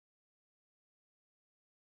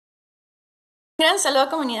Gran saludo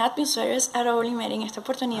comunidad, mi usuario es @Mary. En esta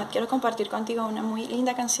oportunidad quiero compartir contigo una muy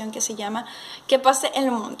linda canción que se llama Que pase el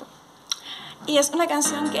mundo. Y es una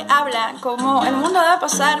canción que habla como el mundo debe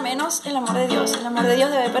pasar menos el amor de Dios. El amor de Dios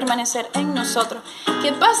debe permanecer en nosotros.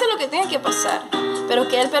 Que pase lo que tenga que pasar, pero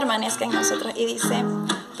que Él permanezca en nosotros. Y dice: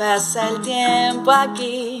 pasa el tiempo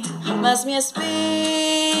aquí, mas mi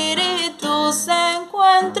espíritu se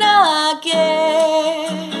encuentra aquí.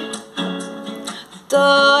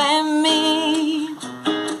 Todo en mí,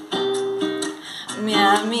 mi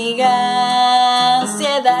amiga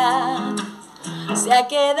ansiedad se ha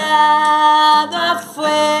quedado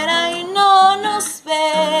afuera y no nos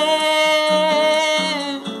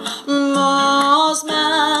vemos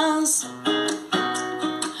más.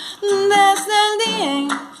 Desde el día en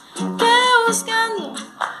que buscando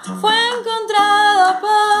fue encontrado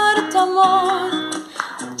por tu amor,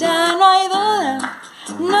 ya no hay duda,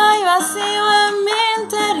 no hay vacío en mi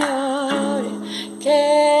interior.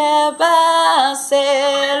 Que pase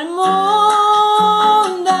el mundo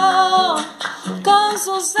con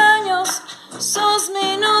sus años, sus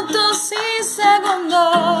minutos y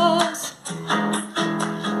segundos,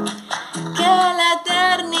 que la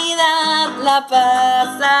eternidad la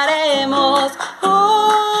pasaremos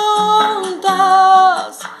juntos,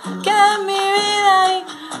 que mi vida y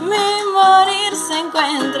mi morir se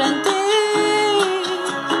encuentra en ti.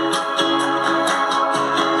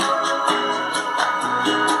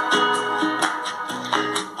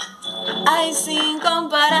 Ay, sin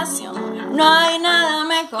comparación, no hay nada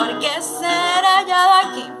mejor que ser hallado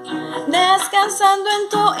aquí, descansando en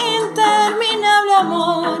tu interminable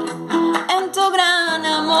amor, en tu gran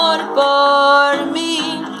amor por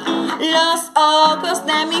mí. Los ojos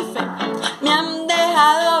de mi fe me han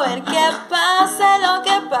dejado ver que pase lo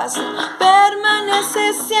que pase,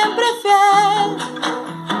 permanece siempre fiel.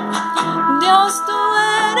 Dios, tú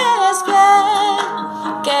eres fiel.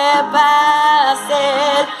 Que pase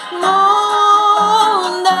el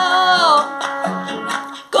mundo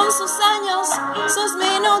con sus años, sus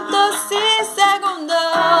minutos y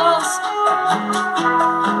segundos,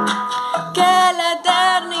 que la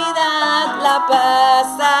eternidad la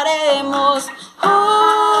pasaremos juntos,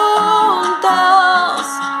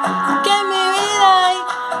 que mi vida y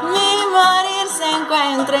mi morir se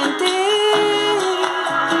encuentra en ti.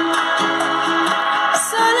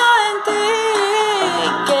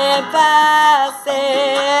 Que pase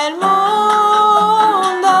el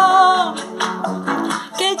mundo,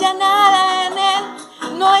 que ya nada en él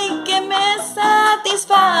no hay que me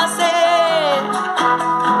satisface.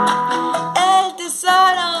 El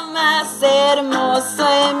tesoro más hermoso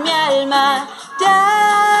en mi alma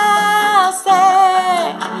yace,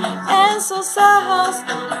 en sus ojos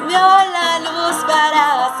vio la luz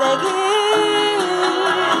para seguir.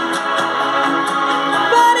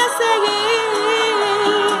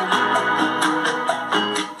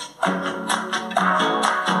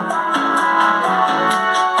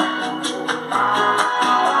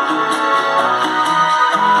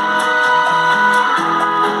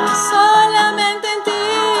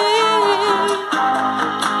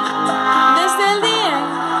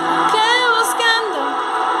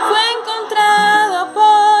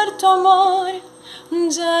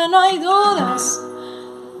 Ya no hay dudas,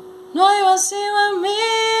 no hay vacío en mi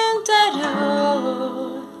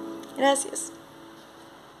interior. Gracias.